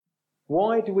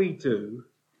Why do we do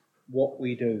what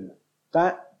we do?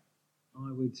 That,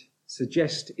 I would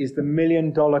suggest, is the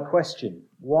million-dollar question.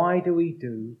 Why do we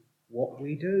do what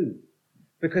we do?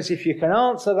 Because if you can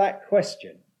answer that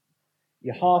question,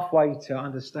 you're halfway to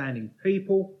understanding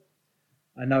people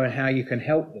and knowing how you can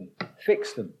help them,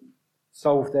 fix them,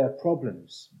 solve their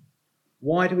problems.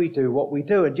 Why do we do what we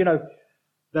do? And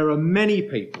there are many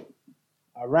people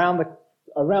around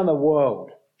the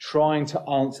world trying to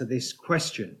answer this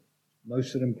question.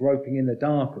 Most of them groping in the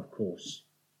dark, of course.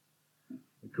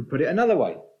 We could put it another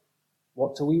way.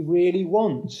 What do we really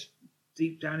want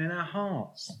deep down in our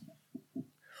hearts?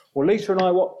 Well, Lisa and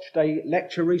I watched a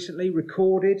lecture recently,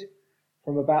 recorded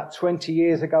from about 20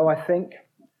 years ago, I think,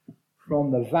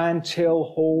 from the Van Til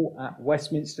Hall at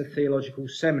Westminster Theological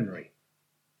Seminary.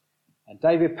 And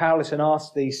David Powlison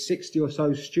asked these 60 or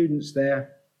so students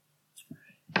there,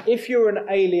 if you're an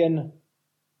alien,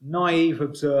 naive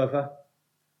observer,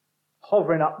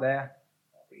 hovering up there,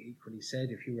 he equally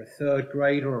said, if you were a third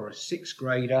grader or a sixth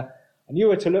grader, and you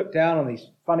were to look down on these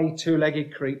funny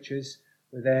two-legged creatures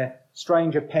with their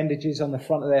strange appendages on the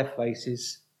front of their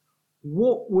faces,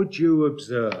 what would you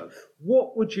observe?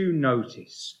 What would you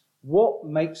notice? What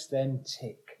makes them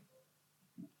tick?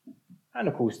 And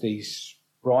of course, these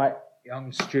bright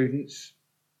young students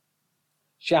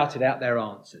shouted out their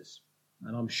answers.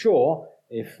 And I'm sure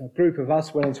if a group of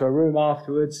us went into a room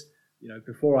afterwards,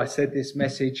 before I said this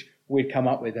message, we'd come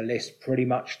up with a list pretty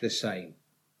much the same.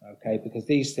 Okay, because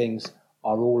these things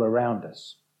are all around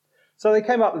us. So they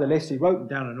came up with a list, he wrote them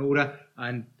down in order,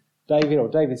 and David or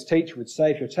David's teacher would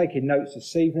say, if you're taking notes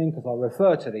this evening, because I'll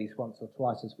refer to these once or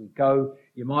twice as we go,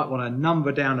 you might want to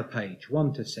number down a page,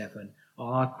 1 to 7.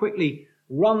 I'll quickly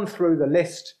run through the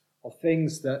list of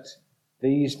things that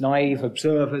these naive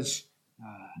observers,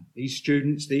 these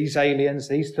students, these aliens,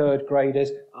 these third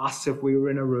graders, us if we were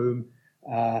in a room,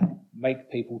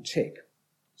 make people tick.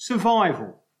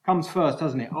 Survival comes first,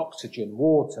 doesn't it? Oxygen,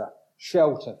 water,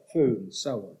 shelter, food, and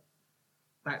so on.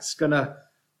 That's going to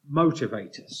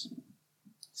motivate us.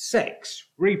 Sex,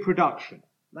 reproduction,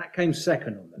 that came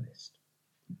second on the list.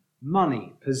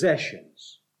 Money,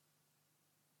 possessions,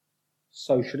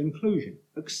 social inclusion,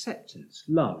 acceptance,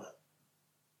 love.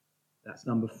 That's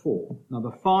number 4.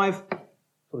 Number 5,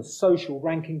 sort of social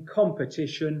ranking,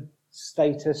 competition,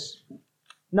 status.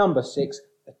 Number 6,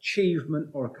 achievement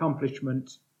or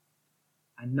accomplishment.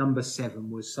 And number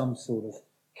 7 was some sort of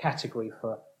category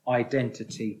for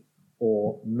identity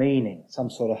or meaning, some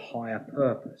sort of higher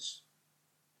purpose.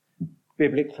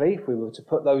 Biblically, if we were to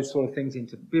put those sort of things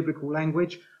into biblical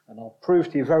language, and I'll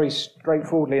prove to you very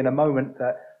straightforwardly in a moment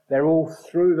that they're all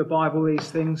through the Bible,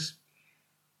 these things,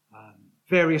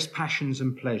 various passions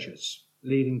and pleasures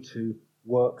leading to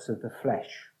works of the flesh,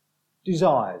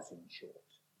 desires in short.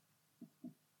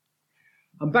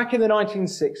 And back in the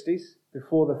 1960s,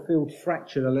 before the field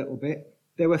fractured a little bit,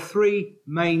 there were 3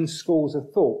 main schools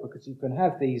of thought, because you can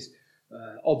have these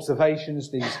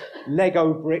observations, these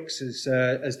Lego bricks,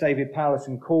 as David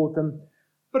Powlison called them,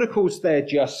 but of course they're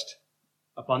just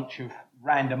a bunch of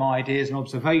random ideas and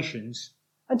observations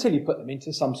until you put them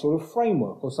into some sort of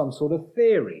framework or some sort of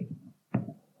theory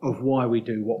of why we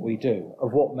do what we do,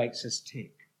 of what makes us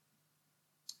tick.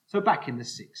 So back in the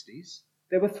 60s,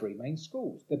 there were 3 main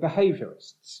schools. The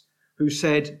behaviourists, who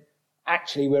said,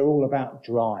 actually, we're all about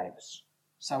drives.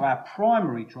 So our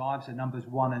primary drives are numbers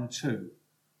 1 and 2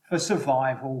 for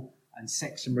survival and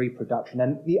sex and reproduction.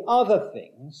 And the other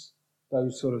things,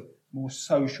 those sort of more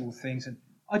social things,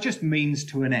 are just means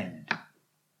to an end.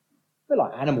 They're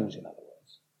like animals, in other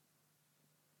words.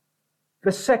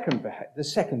 The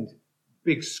second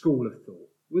big school of thought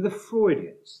were the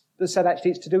Freudians that said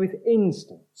actually it's to do with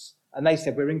instincts. And they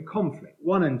said we're in conflict.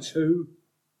 1 and 2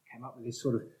 came up with this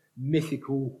sort of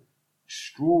mythical,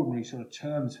 extraordinary sort of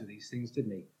terms for these things,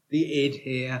 didn't he? The id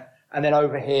here, and then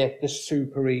over here, the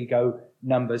superego,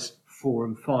 numbers 4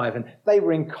 and 5. And they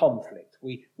were in conflict.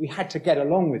 We had to get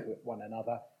along with one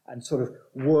another and sort of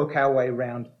work our way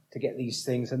around to get these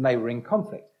things, and they were in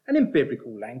conflict. And in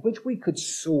biblical language, we could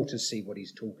sort of see what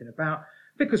he's talking about,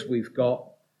 because we've got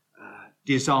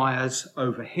desires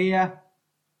over here,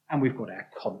 and we've got our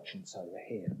conscience over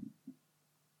here.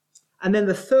 And then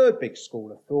the third big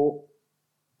school of thought,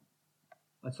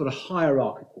 a sort of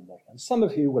hierarchical model. And some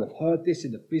of you will have heard this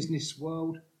in the business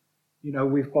world.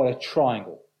 We've got a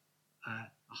triangle, a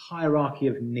hierarchy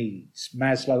of needs.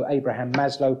 Abraham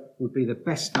Maslow would be the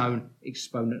best known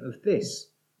exponent of this.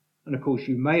 And of course,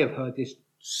 you may have heard this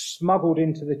smuggled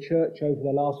into the church over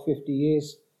the last 50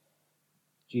 years.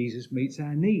 Jesus meets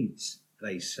our needs,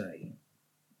 they say.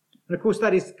 And of course,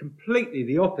 that is completely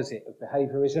the opposite of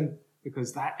behaviorism,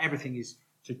 because that everything is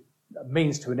to a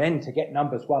means to an end to get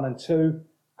numbers 1 and 2.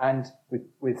 And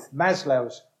with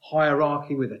Maslow's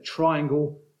hierarchy, with a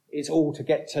triangle, it's all to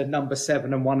get to number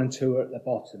 7, and 1 and 2 are at the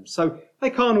bottom. So they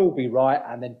can't all be right,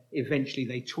 and then eventually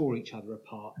they tore each other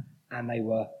apart, and they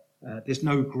were there's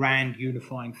no grand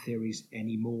unifying theories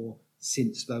anymore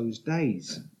since those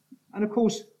days. And of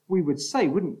course, we would say,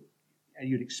 wouldn't and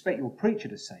you'd expect your preacher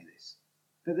to say this,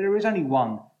 that there is only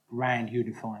one grand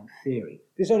unifying theory.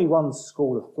 There's only one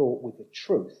school of thought with the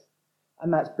truth,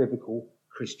 and that's biblical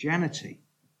Christianity.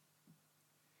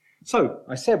 So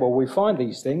I said, well, we find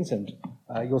these things, and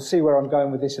you'll see where I'm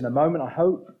going with this in a moment, I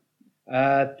hope.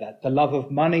 That the love of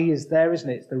money is there, isn't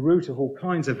it? It's the root of all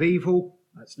kinds of evil.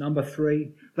 That's number 3.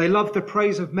 They love the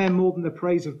praise of men more than the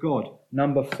praise of God.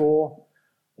 Number 4.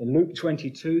 In Luke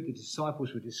 22, the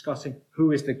disciples were discussing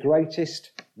who is the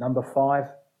greatest. Number 5.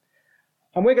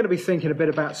 And we're going to be thinking a bit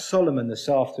about Solomon this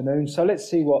afternoon. So let's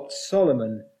see what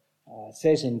Solomon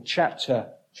says in chapter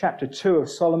 2 of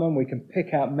Solomon. We can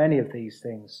pick out many of these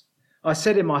things. I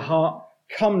said in my heart,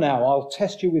 come now, I'll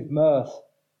test you with mirth.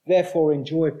 Therefore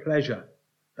enjoy pleasure.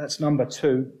 That's number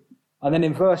 2. And then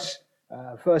in verse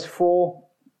 4,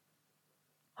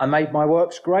 I made my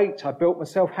works great. I built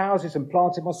myself houses and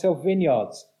planted myself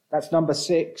vineyards. That's number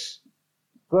 6.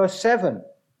 Verse 7,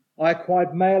 I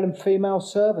acquired male and female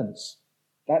servants.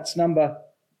 That's number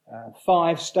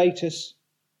 5, status.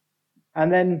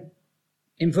 And then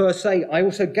in verse 8, I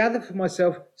also gathered for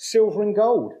myself silver and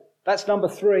gold. That's number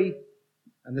 3.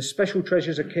 And the special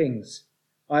treasures of kings.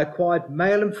 I acquired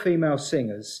male and female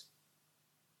singers,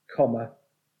 comma,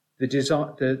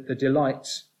 the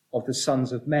delights of the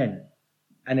sons of men.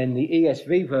 And in the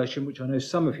ESV version, which I know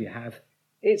some of you have,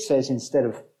 it says instead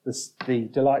of the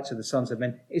delights of the sons of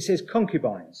men, it says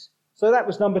concubines. So that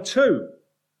was number 2.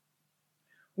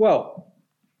 Well,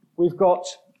 we've got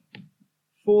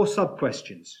 4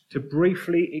 sub-questions to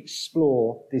briefly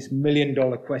explore this $1 million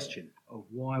question of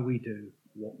why we do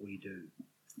what we do.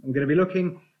 I'm going to be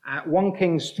looking at 1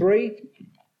 Kings 3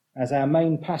 as our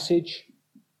main passage,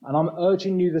 and I'm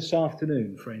urging you this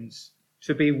afternoon, friends,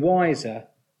 to be wiser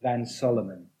than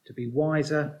Solomon. To be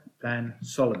wiser than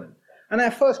Solomon. And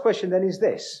our first question then is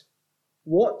this.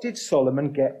 What did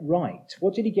Solomon get right?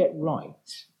 What did he get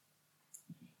right?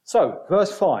 So,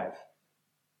 verse 5.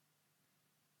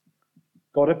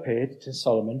 God appeared to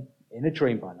Solomon in a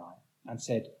dream by night and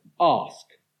said, ask,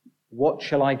 what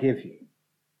shall I give you?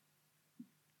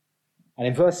 And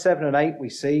in verse 7 and 8 we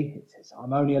see, it says,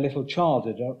 I'm only a little child,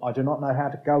 I do not know how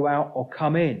to go out or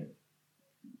come in.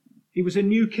 He was a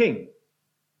new king.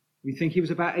 We think he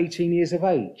was about 18 years of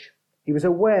age. He was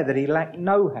aware that he lacked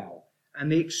know-how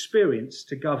and the experience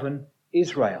to govern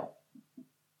Israel.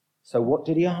 So what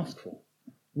did he ask for?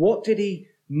 What did he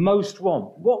most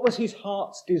want? What was his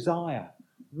heart's desire?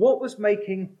 What was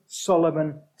making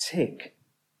Solomon tick?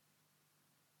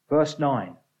 Verse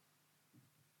 9.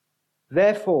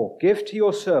 Therefore, give to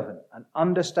your servant an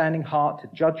understanding heart to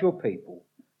judge your people,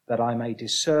 that I may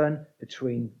discern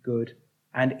between good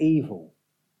and evil.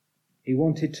 He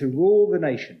wanted to rule the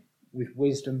nation with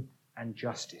wisdom and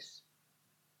justice.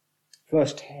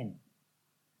 Verse 10.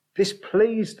 This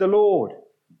pleased the Lord.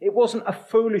 It wasn't a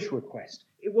foolish request.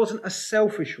 It wasn't a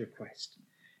selfish request.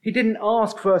 He didn't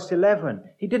ask, verse 11,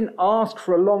 he didn't ask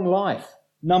for a long life.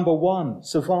 Number 1,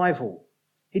 survival.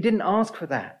 He didn't ask for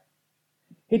that.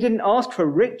 He didn't ask for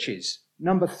riches.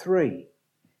 Number 3.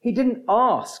 He didn't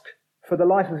ask for the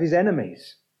life of his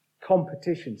enemies.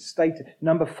 Competition, status.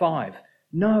 Number 5.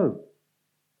 No.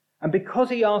 And because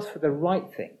he asked for the right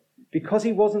thing, because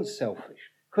he wasn't selfish,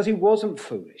 because he wasn't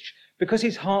foolish, because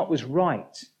his heart was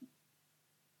right,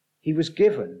 he was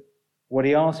given what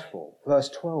he asked for. Verse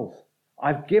 12.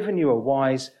 I've given you a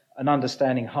wise and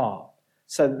understanding heart,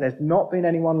 so that there's not been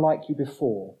anyone like you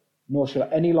before, nor shall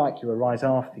any like you arise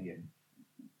after you.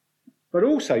 But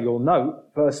also you'll note,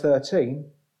 verse 13,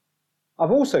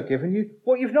 I've also given you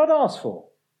what you've not asked for.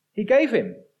 He gave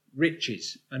him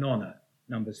riches and honour,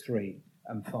 Numbers 3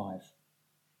 and 5.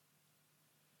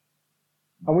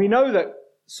 And we know that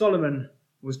Solomon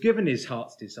was given his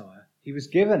heart's desire. He was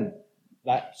given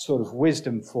that sort of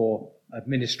wisdom for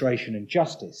administration and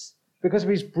justice because of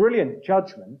his brilliant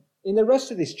judgment in the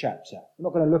rest of this chapter. I'm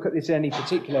not going to look at this in any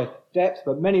particular depth,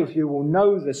 but many of you will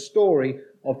know the story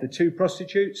of the 2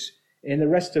 prostitutes in the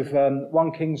rest of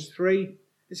 1 Kings 3.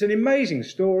 It's an amazing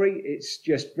story. It's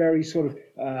just very sort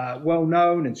of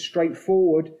well-known and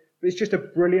straightforward, but it's just a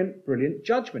brilliant, brilliant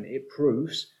judgment. It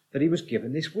proves that he was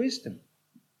given this wisdom.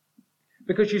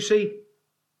 Because you see,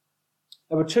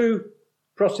 there were 2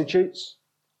 prostitutes,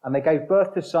 and they gave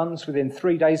birth to sons within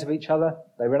 3 days of each other.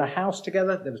 They were in a house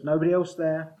together. There was nobody else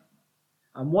there.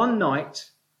 And one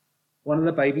night, one of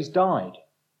the babies died.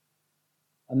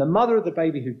 And the mother of the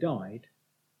baby who died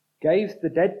gave the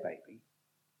dead baby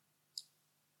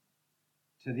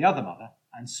to the other mother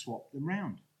and swapped them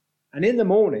round. And in the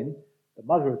morning, the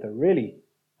mother of the really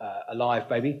alive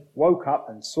baby woke up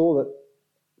and saw that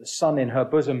the son in her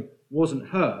bosom wasn't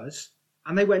hers,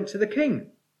 and they went to the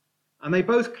king. And they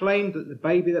both claimed that the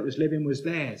baby that was living was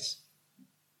theirs.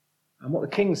 And what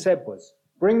the king said was,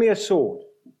 "Bring me a sword,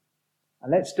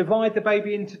 and let's divide the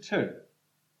baby into two,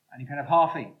 and you can have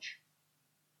half each."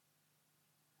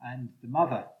 And the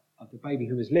mother of the baby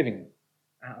who was living,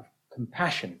 out of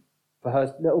compassion for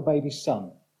her little baby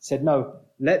son, said, "No,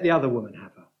 let the other woman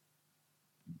have her."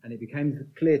 And it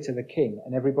became clear to the king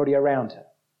and everybody around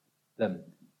them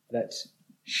that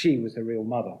she was the real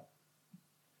mother.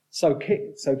 So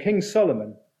King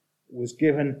Solomon was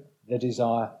given the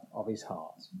desire of his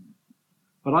heart.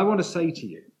 But I want to say to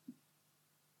you,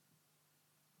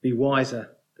 be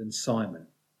wiser than Solomon.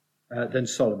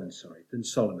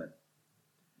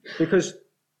 Because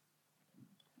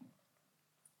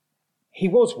he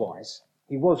was wise,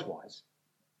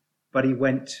 but he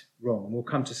went wrong. And we'll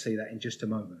come to see that in just a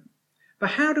moment.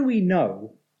 But how do we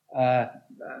know, why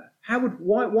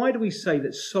do we say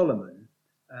that Solomon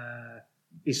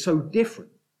is so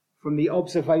different from the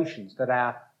observations that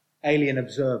our alien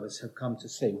observers have come to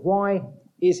see? Why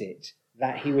is it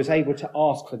that he was able to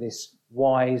ask for this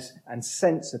wise and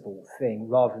sensible thing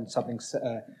rather than something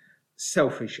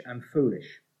selfish and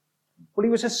foolish? Well, he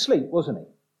was asleep, wasn't he?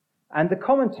 And the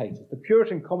commentators, the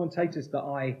Puritan commentators that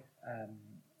I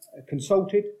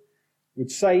consulted,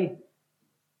 would say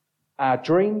our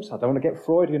dreams, I don't want to get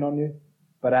Freudian on you,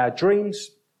 but our dreams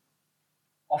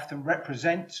often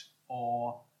represent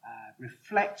or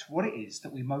reflect what it is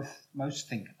that we most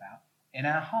think about in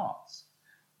our hearts.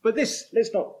 But this,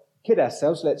 let's not kid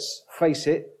ourselves, let's face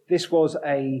it, this was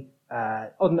an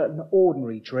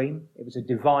ordinary dream. It was a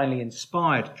divinely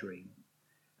inspired dream.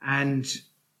 And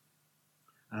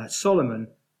Solomon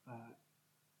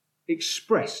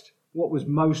expressed what was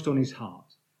most on his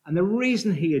heart. And the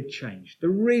reason he had changed, the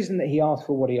reason that he asked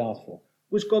for what he asked for,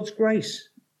 was God's grace.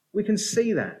 We can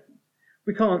see that.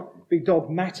 We can't be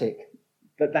dogmatic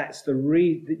that that's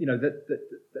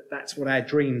that's what our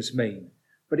dreams mean.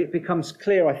 But it becomes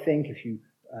clear, I think, if you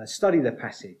study the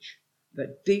passage,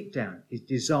 that deep down his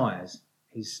desires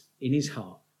in his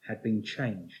heart had been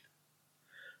changed.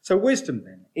 So wisdom,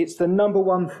 then, it's the number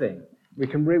one thing. We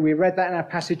read that in our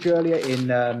passage earlier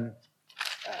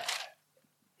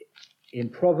in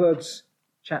Proverbs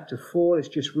chapter 4. Let's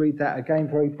just read that again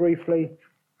very briefly.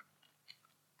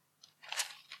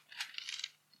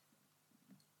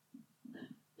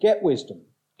 Get wisdom,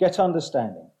 get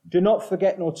understanding. Do not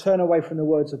forget nor turn away from the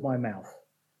words of my mouth.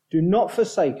 Do not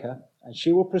forsake her, and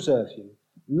she will preserve you.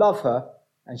 Love her,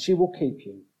 and she will keep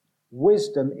you.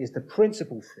 Wisdom is the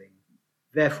principal thing.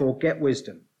 Therefore, get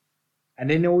wisdom.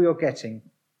 And in all you're getting,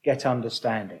 get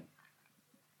understanding.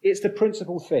 It's the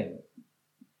principal thing.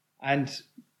 And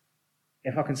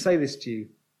if I can say this to you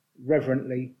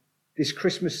reverently, this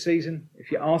Christmas season,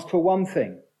 if you ask for one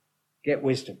thing, get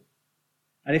wisdom.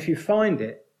 And if you find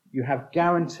it, you have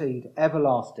guaranteed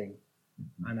everlasting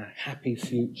and a happy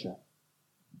future.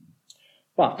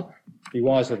 But be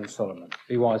wiser than Solomon.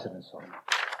 Be wiser than Solomon.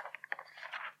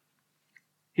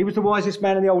 He was the wisest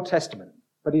man in the Old Testament,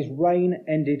 but his reign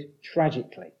ended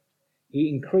tragically. He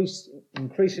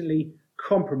increasingly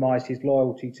compromised his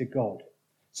loyalty to God.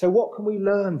 So what can we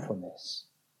learn from this?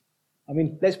 I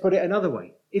mean, let's put it another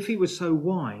way. If he was so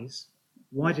wise,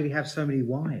 why did he have so many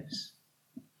wives?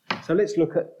 So let's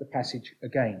look at the passage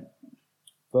again.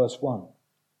 Verse 1.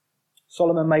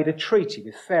 Solomon made a treaty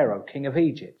with Pharaoh, king of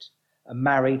Egypt, and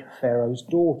married Pharaoh's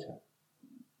daughter.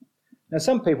 Now,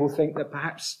 some people think that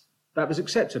perhaps that was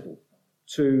acceptable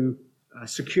to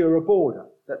secure a border,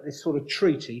 that this sort of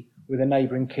treaty with a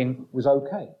neighbouring king was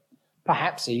okay.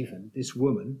 Perhaps even this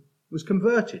woman was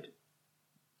converted.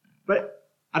 But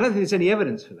I don't think there's any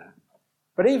evidence for that.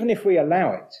 But even if we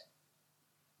allow it,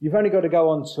 you've only got to go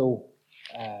on till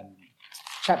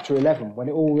chapter 11, when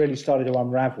it all really started to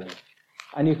unravel.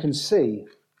 And you can see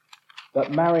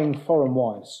that marrying foreign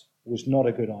wives was not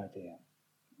a good idea.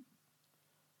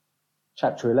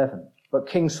 Chapter 11. But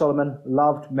King Solomon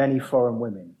loved many foreign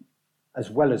women, as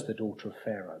well as the daughter of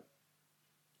Pharaoh,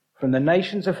 from the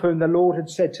nations of whom the Lord had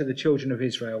said to the children of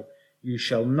Israel, you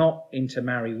shall not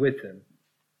intermarry with them,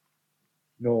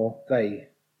 nor they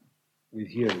with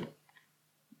you.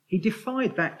 He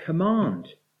defied that command.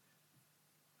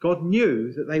 God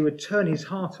knew that they would turn his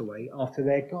heart away after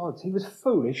their gods. He was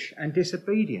foolish and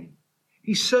disobedient.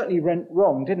 He certainly went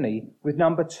wrong, didn't he, with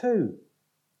number 2.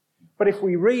 But if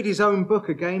we read his own book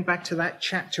again, back to that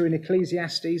chapter in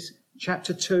Ecclesiastes,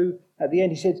 chapter 2, at the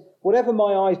end he said, whatever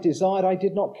my eyes desired, I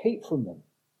did not keep from them.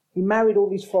 He married all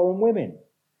these foreign women.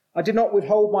 I did not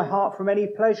withhold my heart from any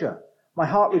pleasure. My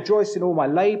heart rejoiced in all my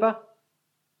labour,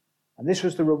 and this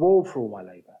was the reward for all my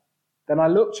labour. Then I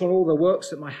looked on all the works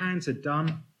that my hands had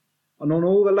done, and on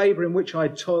all the labour in which I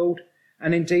had toiled,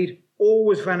 and indeed all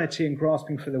was vanity and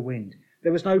grasping for the wind.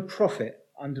 There was no profit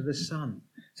under the sun.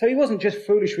 So he wasn't just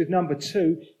foolish with number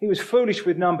 2, he was foolish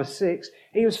with number 6.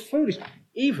 He was foolish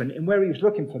even in where he was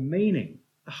looking for meaning.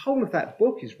 The whole of that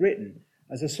book is written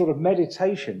as a sort of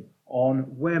meditation on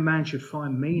where man should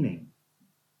find meaning.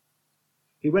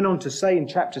 He went on to say in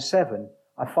chapter 7,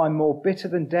 I find more bitter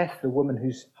than death the woman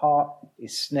whose heart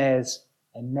is snares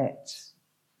and nets.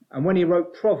 And when he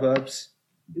wrote Proverbs,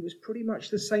 it was pretty much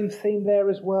the same theme there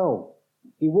as well.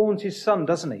 He warns his son,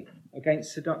 doesn't he,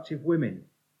 against seductive women.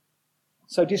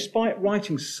 So despite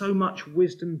writing so much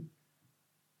wisdom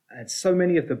and so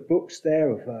many of the books there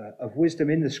of wisdom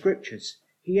in the scriptures,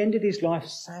 he ended his life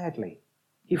sadly.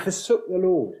 He forsook the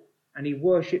Lord and he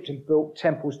worshipped and built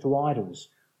temples to idols,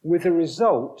 with the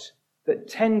result that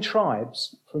 10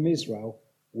 tribes from Israel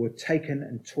were taken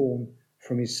and torn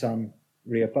from his son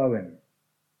Rehoboam.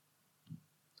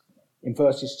 In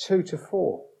verses 2 to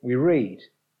 4, we read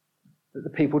that the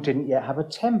people didn't yet have a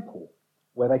temple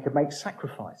where they could make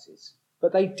sacrifices,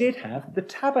 but they did have the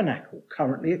tabernacle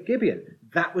currently at Gibeon.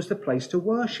 That was the place to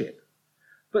worship.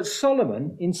 But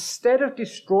Solomon, instead of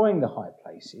destroying the high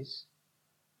places,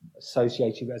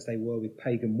 associated as they were with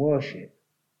pagan worship,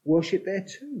 worshipped there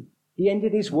too. He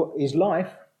ended his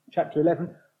life, chapter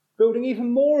 11, building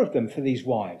even more of them for these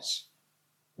wives.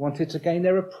 Wanted to gain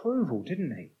their approval,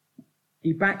 didn't he?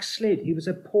 He backslid. He was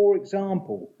a poor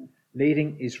example,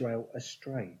 leading Israel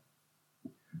astray.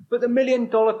 But the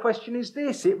million-dollar question is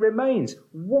this. It remains.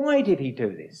 Why did he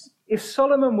do this? If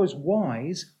Solomon was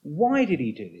wise, why did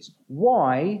he do this?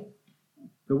 Why,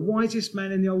 the wisest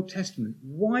man in the Old Testament,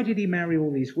 why did he marry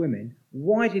all these women?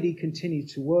 Why did he continue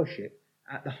to worship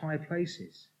at the high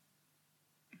places?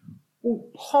 Well,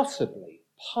 possibly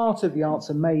part of the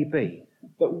answer may be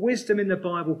that wisdom in the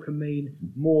Bible can mean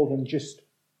more than just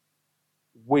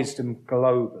wisdom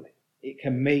globally. It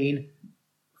can mean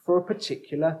for a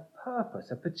particular purpose,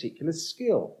 a particular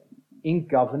skill in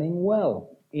governing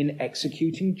well, in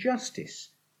executing justice.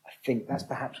 I think that's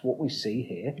perhaps what we see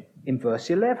here in verse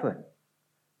 11.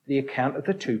 The account of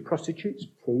the 2 prostitutes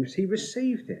proves he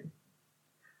received it.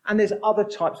 And there's other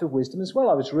types of wisdom as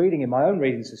well. I was reading in my own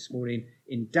readings this morning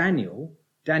in Daniel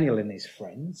and his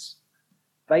friends.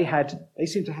 They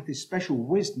seemed to have this special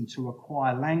wisdom to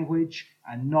acquire language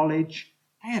and knowledge.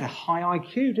 They had a high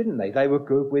IQ, didn't they? They were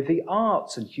good with the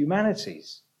arts and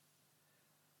humanities.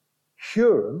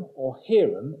 Hiram,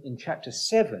 in chapter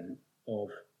 7 of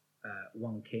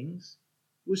 1 Kings,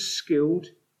 was skilled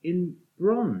in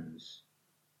bronze.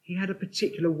 He had a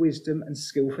particular wisdom and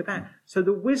skill for that. So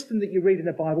the wisdom that you read in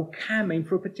the Bible can mean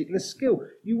for a particular skill.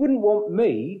 You wouldn't want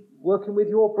me working with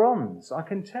your bronze, I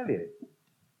can tell you.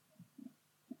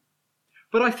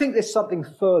 But I think there's something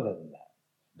further than that.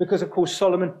 Because, of course,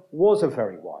 Solomon was a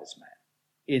very wise man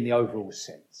in the overall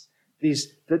sense.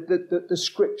 The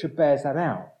scripture bears that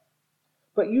out.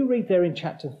 But you read there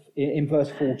in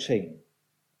verse 14,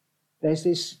 there's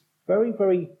this very,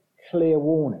 very clear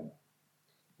warning.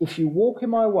 If you walk in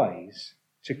my ways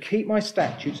to keep my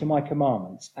statutes and my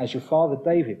commandments, as your father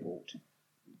David walked,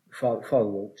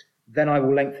 then I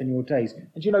will lengthen your days.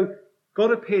 And you know,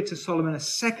 God appeared to Solomon a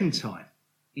second time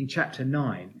in chapter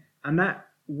 9, and that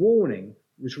warning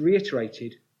was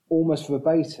reiterated almost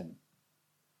verbatim.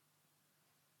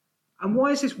 And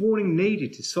why is this warning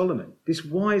needed to Solomon, this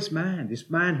wise man, this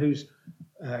man who's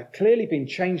clearly been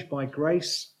changed by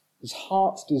grace? His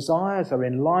heart's desires are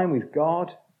in line with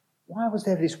God. Why was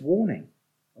there this warning?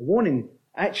 A warning,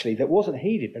 actually, that wasn't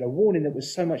heeded, but a warning that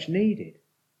was so much needed.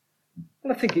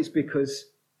 Well, I think it's because,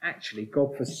 actually,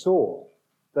 God foresaw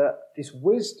that this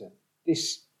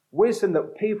wisdom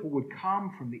that people would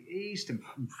come from the east and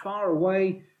from far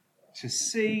away to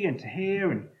see and to hear,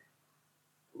 and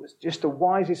was just the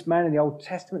wisest man in the Old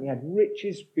Testament. He had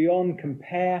riches beyond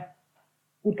compare,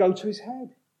 would go to his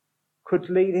head, could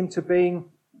lead him to being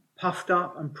puffed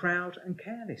up and proud and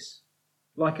careless,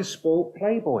 like a spoilt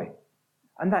playboy.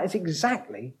 And that is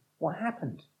exactly what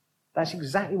happened. That's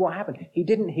exactly what happened. He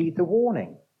didn't heed the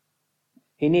warning.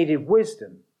 He needed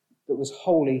wisdom that was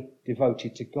wholly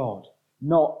devoted to God,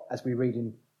 not, as we read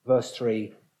in verse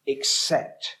 3,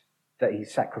 except that he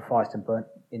sacrificed and burnt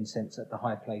incense at the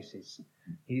high places.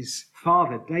 His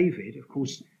father, David, of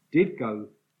course, did go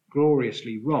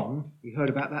gloriously wrong. We heard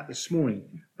about that this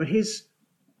morning. But his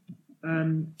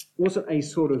wasn't a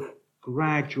sort of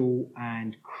gradual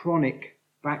and chronic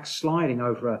backsliding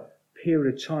over a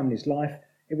period of time in his life.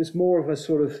 It was more of a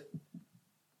sort of,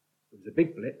 it was a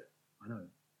big blip, I know,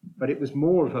 but it was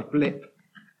more of a blip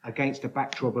against a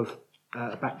backdrop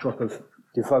of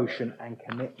devotion and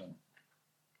commitment.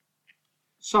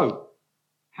 So,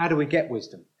 how do we get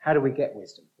wisdom? How do we get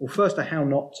wisdom? Well, first, how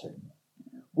not to.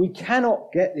 We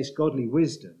cannot get this godly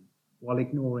wisdom while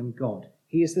ignoring God.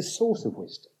 He is the source of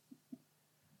wisdom.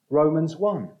 Romans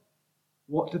 1.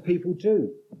 What do people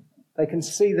do? They can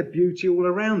see the beauty all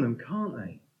around them, can't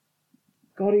they?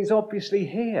 God is obviously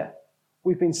here.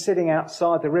 We've been sitting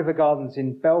outside the river gardens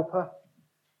in Belper.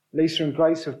 Lisa and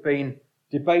Grace have been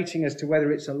debating as to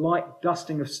whether it's a light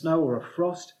dusting of snow or a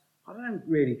frost. I don't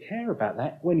really care about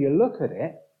that. When you look at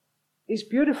it, it's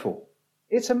beautiful.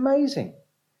 It's amazing.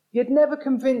 You'd never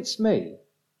convince me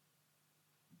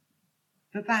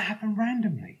that happened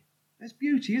randomly. There's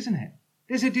beauty, isn't it?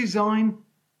 There's a design.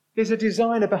 There's a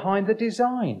designer behind the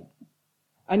design.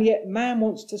 And yet man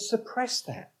wants to suppress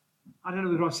that. I don't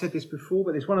know whether I've said this before,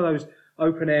 but there's one of those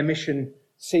open air mission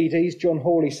CDs. John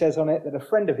Hawley says on it that a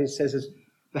friend of his says as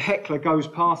the heckler goes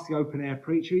past the open air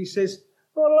preacher, he says,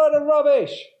 "What a load of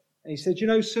rubbish." And he said, "You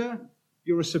know, sir,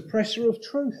 you're a suppressor of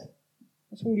truth.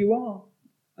 That's all you are."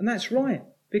 And that's right,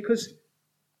 because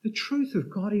the truth of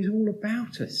God is all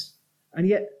about us. And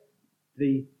yet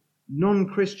the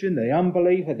non-Christian, the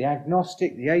unbeliever, the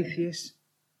agnostic, the atheist,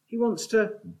 he wants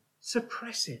to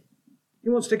suppress it. He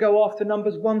wants to go after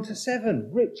numbers 1 to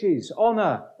 7, riches,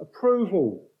 honour,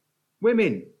 approval,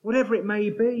 women, whatever it may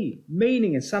be,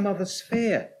 meaning in some other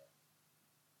sphere.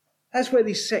 That's where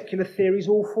these secular theories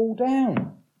all fall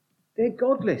down. They're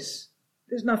godless.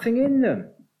 There's nothing in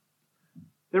them.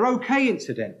 They're okay,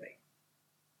 incidentally,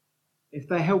 if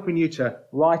they're helping you to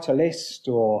write a list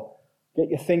or get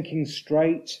your thinking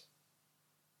straight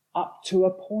up to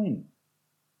a point,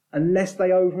 unless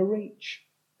they overreach.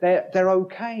 They're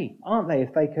okay, aren't they,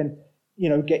 if they can,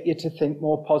 get you to think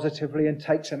more positively and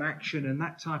take some action and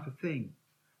that type of thing.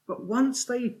 But once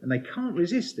and they can't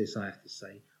resist this, I have to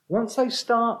say, once they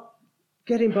start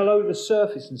getting below the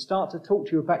surface and start to talk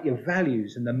to you about your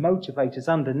values and the motivators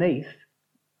underneath,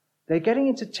 they're getting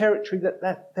into territory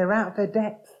that they're out of their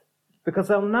depth, because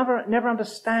they'll never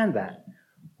understand that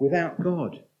without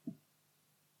God.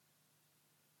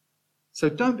 So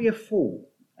don't be a fool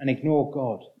and ignore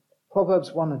God.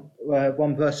 Proverbs 1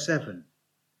 verse 7.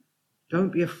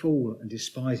 Don't be a fool and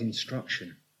despise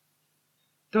instruction.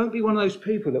 Don't be one of those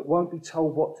people that won't be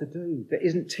told what to do, that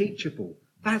isn't teachable.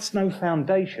 That's no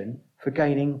foundation for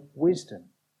gaining wisdom.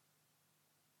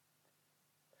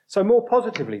 So more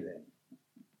positively then,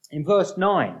 in verse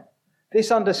 9, this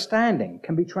understanding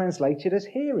can be translated as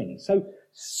hearing. So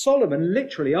Solomon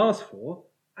literally asked for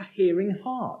a hearing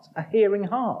heart, a hearing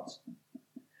heart.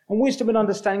 And wisdom and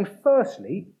understanding,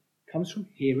 firstly, comes from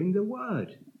hearing the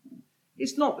word.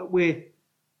 It's not that we're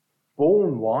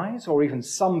born wise, or even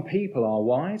some people are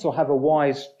wise, or have a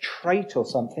wise trait or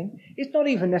something. It's not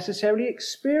even necessarily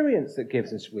experience that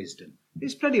gives us wisdom.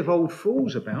 There's plenty of old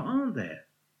fools about, aren't there?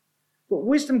 But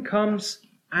wisdom comes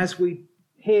as we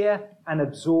hear and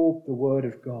absorb the word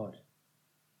of God.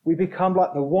 We become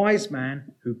like the wise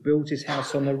man who built his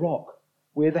house on the rock.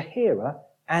 We're the hearer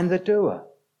and the doer.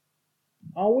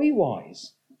 Are we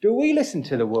wise? Do we listen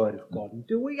to the word of God and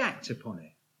do we act upon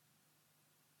it?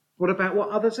 What about what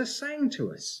others are saying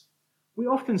to us? We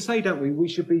often say, don't we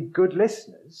should be good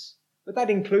listeners, but that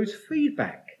includes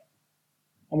feedback.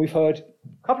 And we've heard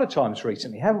a couple of times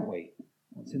recently, haven't we?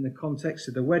 It's in the context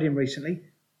of the wedding recently.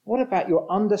 What about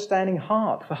your understanding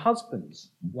heart for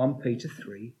husbands? 1 Peter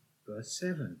 3, verse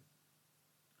 7.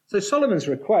 So Solomon's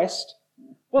request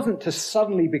wasn't to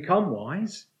suddenly become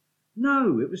wise.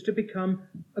 No, it was to become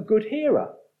a good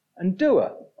hearer and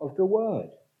doer of the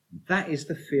word. That is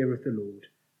the fear of the Lord,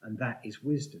 and that is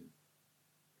wisdom.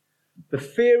 The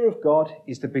fear of God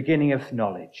is the beginning of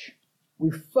knowledge.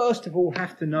 We first of all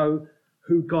have to know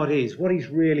who God is, what he's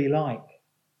really like.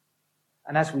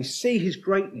 And as we see his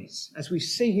greatness, as we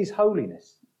see his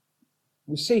holiness,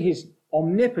 we see his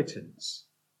omnipotence,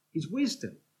 his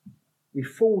wisdom, we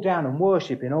fall down and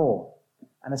worship in awe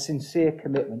and a sincere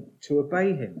commitment to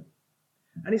obey him.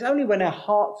 And it's only when our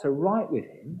hearts are right with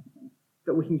him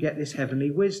that we can get this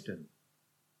heavenly wisdom,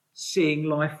 seeing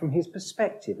life from his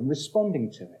perspective and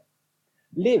responding to it.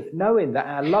 Live knowing that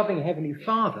our loving Heavenly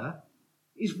Father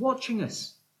is watching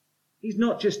us. He's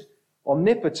not just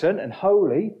omnipotent and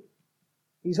holy.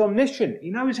 He's omniscient. He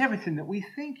knows everything that we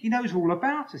think. He knows all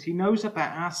about us. He knows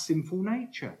about our sinful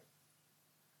nature,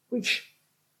 which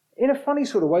in a funny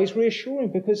sort of way is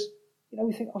reassuring, because,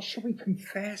 we think, should we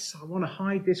confess? I want to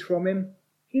hide this from him.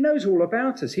 He knows all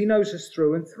about us. He knows us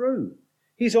through and through.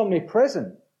 He's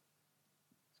omnipresent.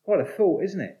 It's quite a thought,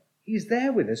 isn't it? He's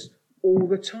there with us all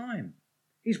the time.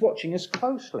 He's watching us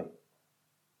closely.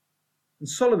 And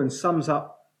Solomon sums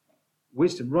up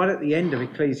wisdom right at the end of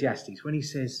Ecclesiastes when he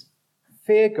says,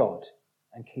 fear God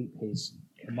and keep his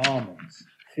commandments.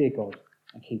 Fear God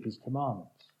and keep his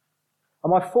commandments.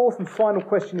 And my fourth and final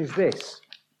question is this.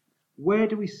 Where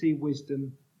do we see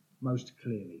wisdom most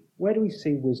clearly? Where do we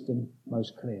see wisdom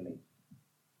most clearly?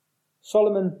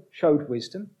 Solomon showed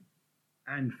wisdom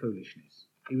and foolishness.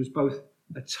 He was both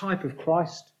a type of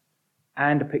Christ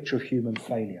and a picture of human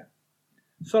failure.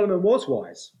 Solomon was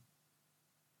wise,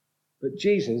 but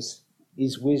Jesus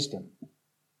is wisdom.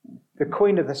 The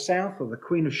Queen of the South, or the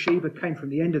Queen of Sheba, came from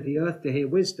the end of the earth to hear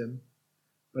wisdom,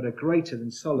 but a greater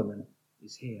than Solomon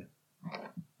is here.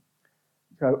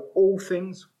 So all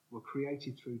things were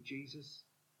created through Jesus.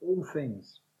 All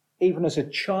things. Even as a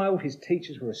child, his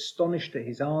teachers were astonished at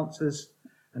his answers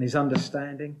and his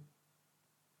understanding.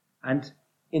 And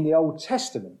in the Old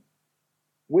Testament,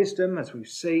 wisdom, as we've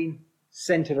seen,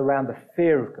 centered around the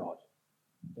fear of God.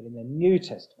 But in the New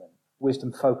Testament,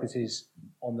 wisdom focuses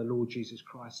on the Lord Jesus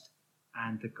Christ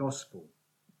and the gospel.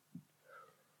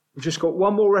 We've just got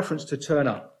one more reference to turn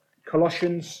up.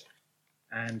 Colossians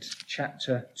and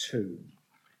chapter 2.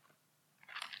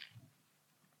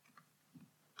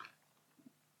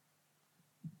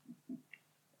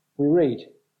 We read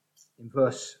in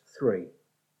verse 3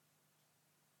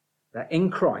 that in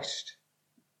Christ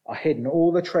are hidden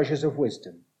all the treasures of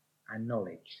wisdom and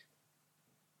knowledge.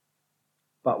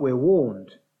 But we're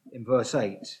warned in verse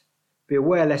 8,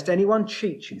 beware lest anyone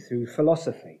cheat you through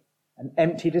philosophy and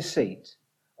empty deceit,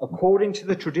 according to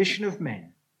the tradition of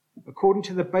men, according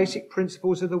to the basic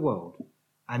principles of the world,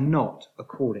 and not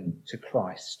according to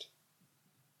Christ.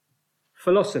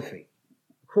 Philosophy,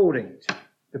 according to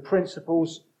the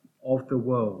principles of the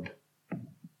world.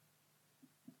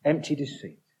 Empty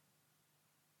deceit.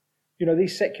 You know,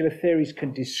 these secular theories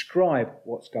can describe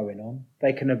what's going on.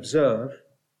 They can observe,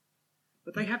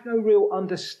 but they have no real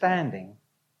understanding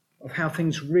of how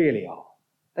things really are.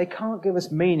 They can't give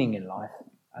us meaning in life,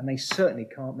 and they certainly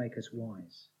can't make us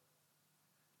wise.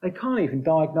 They can't even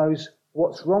diagnose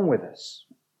what's wrong with us.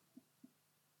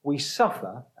 We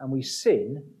suffer and we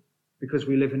sin because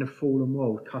we live in a fallen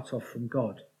world cut off from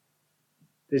God.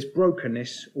 There's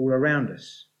brokenness all around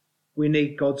us. We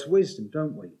need God's wisdom,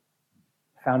 don't we?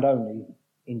 Found only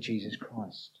in Jesus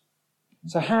Christ.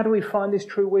 So how do we find this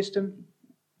true wisdom?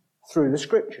 Through the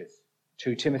Scriptures,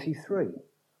 2 Timothy 3,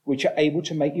 which are able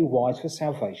to make you wise for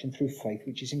salvation through faith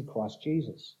which is in Christ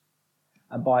Jesus,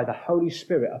 and by the Holy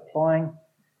Spirit applying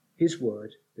his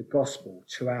word, the gospel,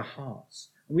 to our hearts.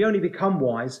 And we only become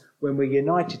wise when we're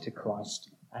united to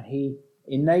Christ, and he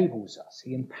enables us,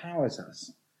 he empowers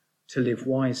us to live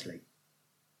wisely.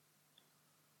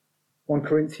 1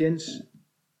 Corinthians,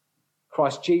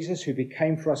 Christ Jesus, who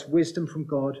became for us wisdom from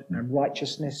God and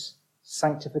righteousness,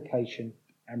 sanctification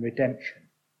and redemption.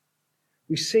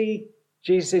 We see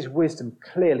Jesus' wisdom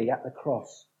clearly at the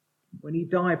cross. When he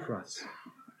died for us,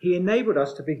 he enabled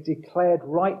us to be declared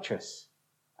righteous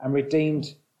and redeemed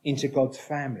into God's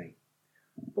family.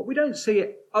 But we don't see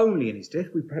it only in his death.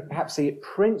 We perhaps see it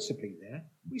principally there.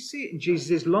 We see it in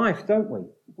Jesus' life, don't we?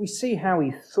 We see how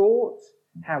he thought,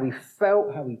 how he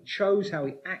felt, how he chose, how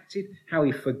he acted, how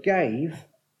he forgave.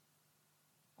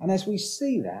 And as we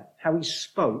see that, how he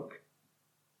spoke,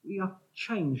 we are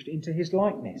changed into his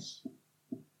likeness.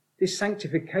 This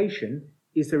sanctification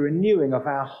is the renewing of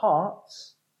our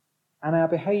hearts and our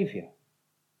behaviour.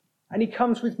 And he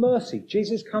comes with mercy.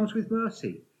 Jesus comes with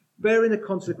mercy, bearing the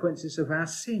consequences of our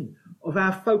sin, of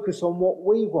our focus on what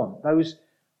we want, those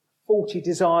faulty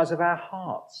desires of our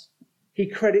hearts. He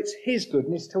credits his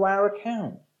goodness to our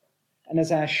account. And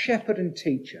as our shepherd and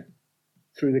teacher,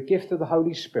 through the gift of the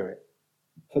Holy Spirit,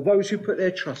 for those who put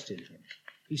their trust in him,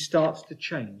 he starts to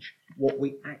change what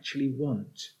we actually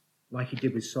want, like he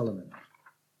did with Solomon.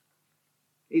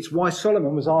 It's why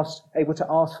Solomon was able to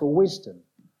ask for wisdom,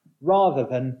 rather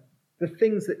than the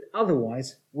things that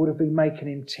otherwise would have been making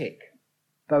him tick.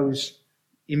 Those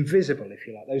invisible, if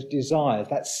you like, those desires,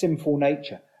 that sinful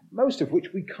nature, most of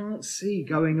which we can't see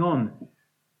going on,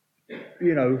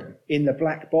 in the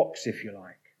black box, if you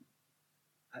like.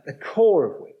 At the core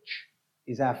of which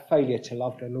is our failure to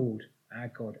love the Lord, our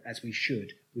God, as we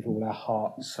should, with all our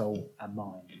heart, soul and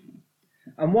mind.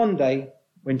 And one day,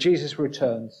 when Jesus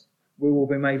returns, we will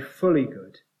be made fully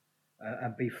good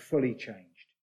and be fully changed.